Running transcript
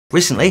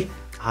Recently,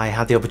 I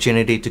had the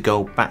opportunity to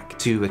go back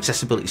to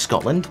Accessibility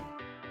Scotland,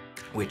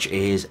 which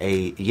is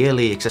a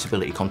yearly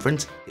accessibility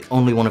conference, the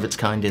only one of its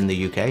kind in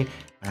the UK, and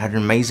I had an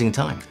amazing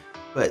time.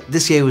 But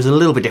this year was a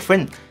little bit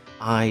different.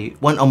 I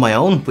went on my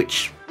own,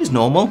 which is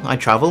normal. I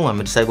travel, I'm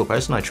a disabled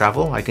person, I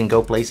travel, I can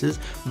go places.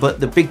 But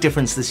the big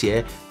difference this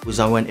year was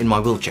I went in my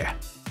wheelchair.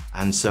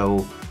 And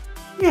so,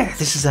 yeah,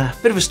 this is a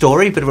bit of a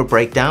story, bit of a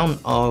breakdown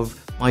of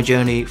my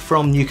journey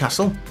from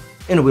Newcastle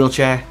in a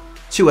wheelchair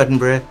to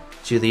Edinburgh,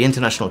 to the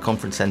International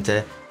Conference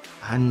Centre,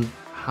 and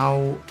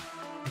how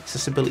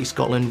Accessibility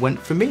Scotland went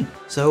for me.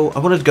 So I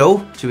wanted to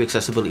go to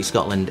Accessibility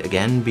Scotland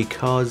again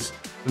because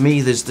for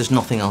me there's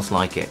nothing else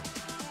like it.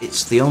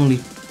 It's the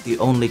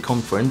only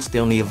conference, the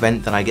only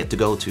event that I get to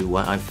go to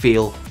where I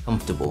feel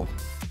comfortable.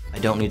 I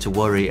don't need to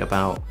worry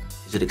about,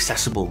 is it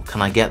accessible?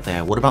 Can I get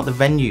there? What about the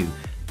venue?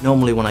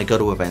 Normally when I go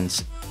to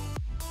events,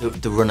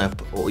 the run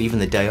up or even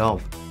the day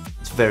of,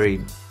 it's very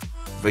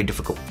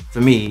difficult.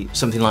 For me,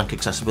 something like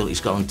Accessibility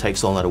Scotland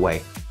takes all that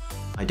away.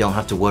 I don't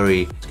have to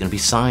worry, is there going to be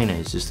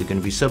signage, is there going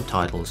to be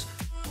subtitles?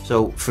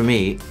 So for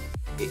me,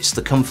 it's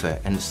the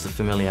comfort and it's the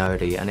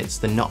familiarity and it's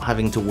the not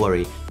having to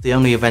worry. The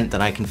only event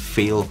that I can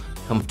feel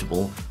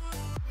comfortable,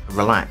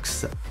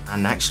 relax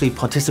and actually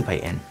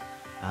participate in.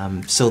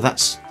 So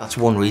that's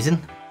one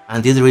reason.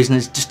 And the other reason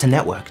is just to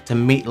network, to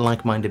meet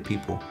like-minded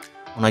people.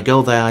 When I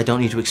go there, I don't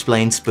need to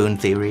explain spoon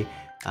theory.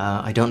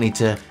 I don't need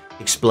to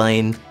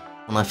explain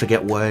when I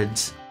forget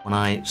words, when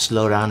I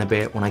slow down a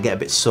bit, when I get a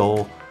bit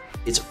sore.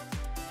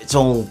 It's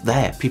all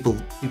there. People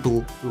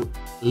who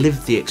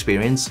live the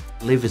experience,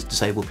 live as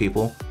disabled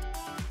people,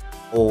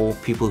 or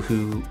people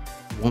who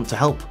want to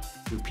help,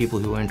 people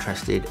who are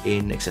interested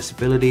in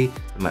accessibility,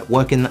 they might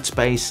work in that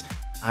space,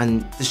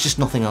 and there's just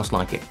nothing else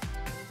like it.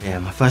 Yeah,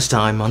 my first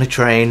time on a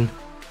train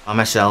by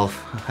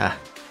myself,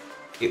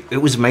 it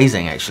was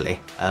amazing actually.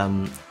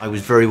 I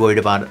was very worried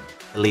about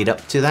the lead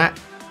up to that.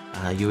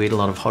 You read a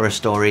lot of horror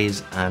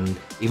stories, and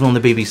even on the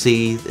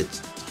BBC,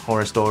 it's a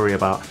horror story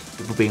about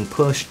people being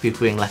pushed, people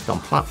being left on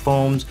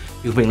platforms,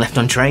 people being left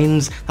on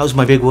trains. That was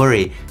my big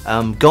worry.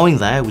 Going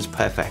there was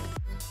perfect.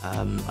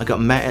 I got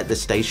met at the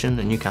station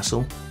in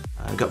Newcastle.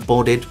 I got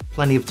boarded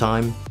plenty of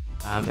time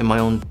in my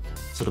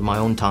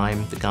own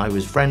time. The guy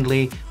was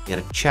friendly. We had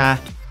a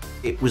chat.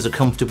 It was a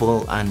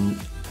comfortable and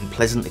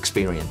pleasant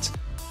experience.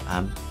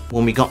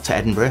 When we got to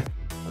Edinburgh,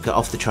 I got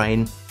off the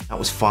train. That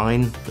was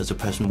fine. There's a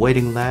person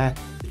waiting there.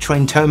 The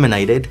train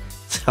terminated,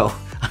 so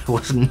I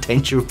wasn't in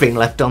danger of being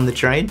left on the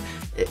train.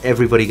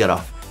 Everybody got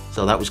off,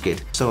 so that was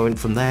good. So I went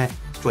from there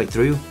straight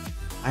through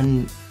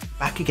and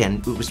back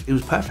again. It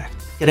was perfect.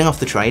 Getting off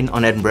the train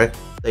on Edinburgh,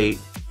 they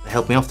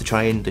helped me off the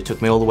train. They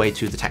took me all the way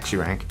to the taxi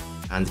rank,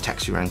 and the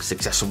taxi rank's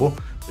accessible,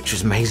 which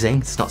was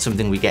amazing. It's not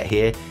something we get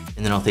here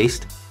in the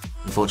Northeast,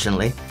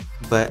 unfortunately.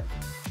 But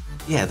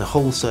yeah, the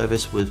whole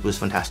service was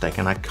fantastic,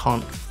 and I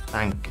can't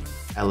thank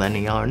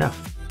LNER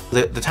enough.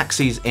 The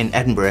taxis in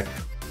Edinburgh,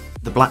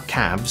 the black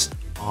cabs,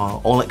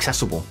 are all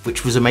accessible,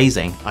 which was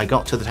amazing. I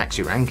got to the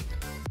taxi rank,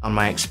 and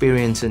my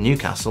experience in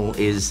Newcastle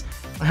is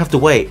I have to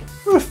wait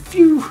for a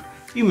few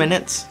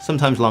minutes,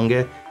 sometimes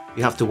longer.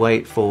 You have to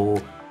wait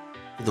for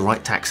the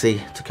right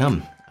taxi to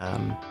come.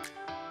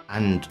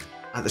 And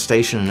at the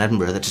station in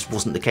Edinburgh, that just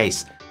wasn't the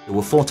case. There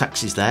were 4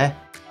 taxis there.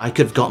 I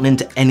could have gotten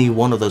into any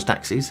one of those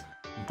taxis,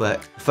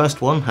 but the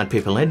first one had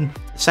people in,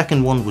 the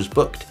second one was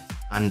booked,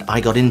 and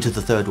I got into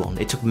the third one.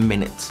 It took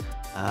minutes.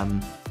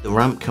 The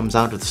ramp comes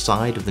out of the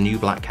side of the new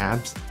black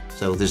cabs,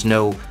 so there's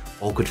no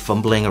awkward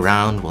fumbling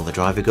around while the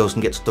driver goes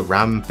and gets to the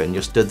ramp and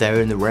you're stood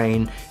there in the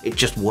rain. It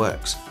just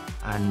works.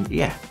 And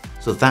yeah,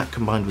 so that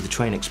combined with the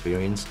train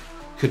experience,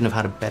 couldn't have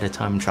had a better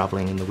time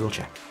traveling in the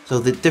wheelchair. So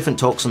the different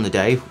talks on the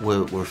day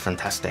were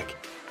fantastic.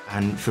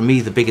 And for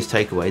me, the biggest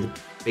takeaway,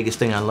 the biggest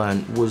thing I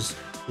learned was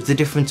the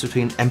difference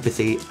between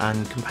empathy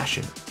and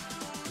compassion.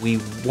 We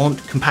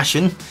want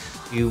compassion.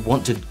 You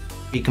want to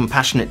be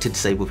compassionate to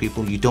disabled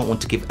people. You don't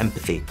want to give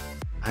empathy.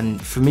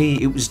 And for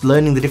me, it was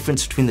learning the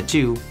difference between the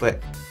two,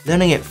 but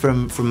learning it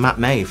from Matt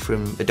May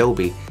from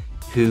Adobe,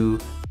 who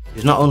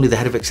is not only the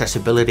head of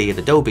accessibility at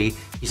Adobe,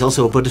 he's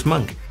also a Buddhist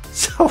monk.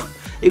 So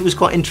it was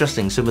quite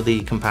interesting, some of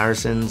the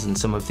comparisons and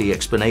some of the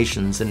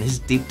explanations and his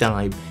deep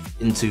dive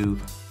into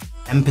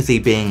empathy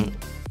being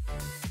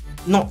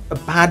not a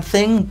bad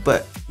thing,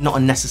 but not a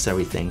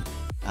necessary thing,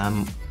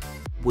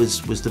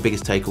 was the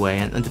biggest takeaway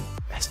and the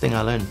best thing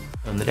I learned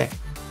on the day.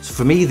 So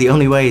for me, the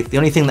only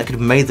thing that could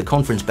have made the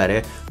conference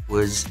better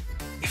was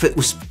if it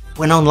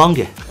went on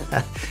longer.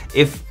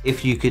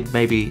 if you could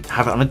maybe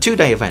have it on a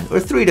 2-day event or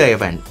a 3-day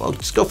event, well,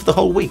 just go for the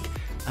whole week.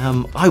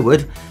 I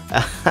would,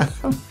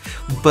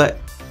 but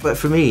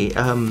for me,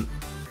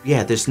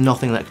 yeah, there's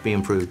nothing that could be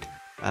improved.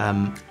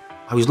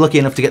 I was lucky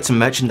enough to get some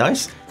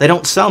merchandise. They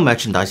don't sell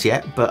merchandise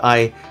yet, but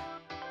I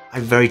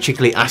very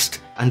cheekily asked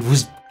and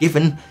was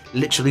given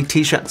literally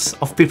t-shirts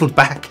off people's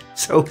back.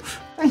 So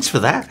thanks for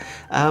that.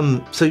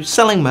 So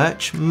selling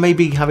merch,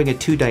 maybe having a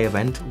 2-day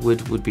event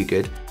would be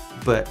good,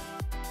 but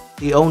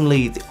the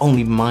only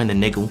minor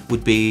niggle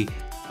would be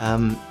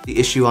the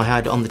issue I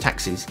had on the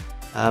taxis.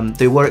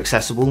 They were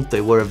accessible,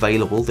 they were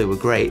available, they were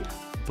great,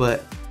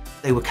 but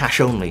they were cash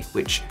only,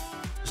 which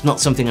is not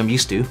something I'm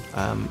used to.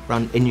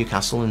 Around in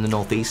Newcastle in the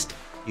northeast,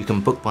 you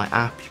can book by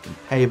app, you can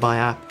pay by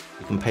app,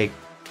 you can pay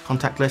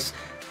contactless.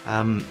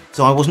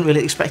 So I wasn't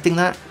really expecting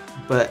that,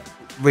 but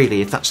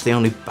really, if that's the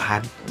only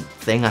bad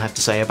thing I have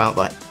to say about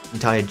that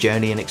entire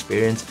journey and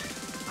experience,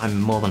 I'm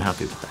more than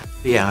happy with that.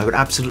 But yeah, I would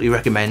absolutely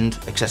recommend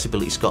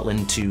Accessibility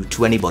Scotland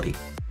to anybody.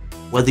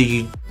 Whether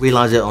you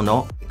realise it or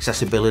not,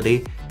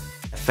 accessibility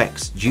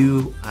affects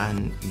you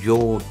and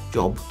your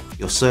job,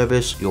 your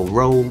service, your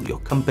role, your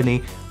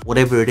company,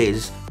 whatever it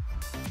is,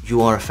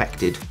 you are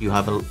affected. You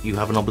have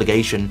an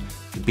obligation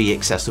to be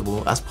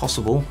accessible as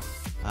possible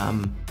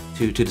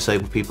to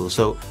disabled people.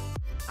 So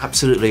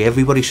absolutely,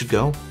 everybody should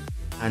go,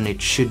 and you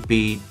should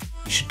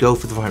go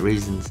for the right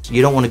reasons.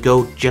 You don't want to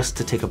go just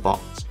to tick a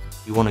box.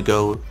 You want to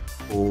go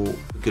for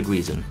a good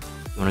reason.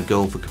 You want to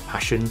go for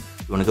compassion.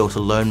 You want to go to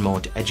learn more,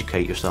 to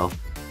educate yourself,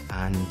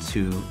 and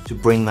to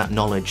bring that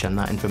knowledge and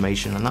that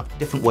information and that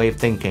different way of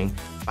thinking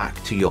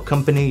back to your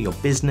company, your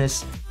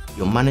business,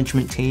 your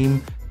management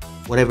team,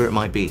 whatever it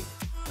might be.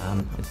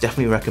 I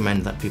definitely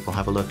recommend that people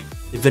have a look.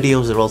 The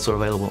videos are also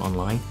available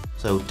online,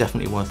 so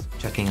definitely worth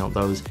checking out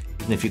those,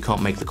 even if you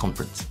can't make the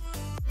conference.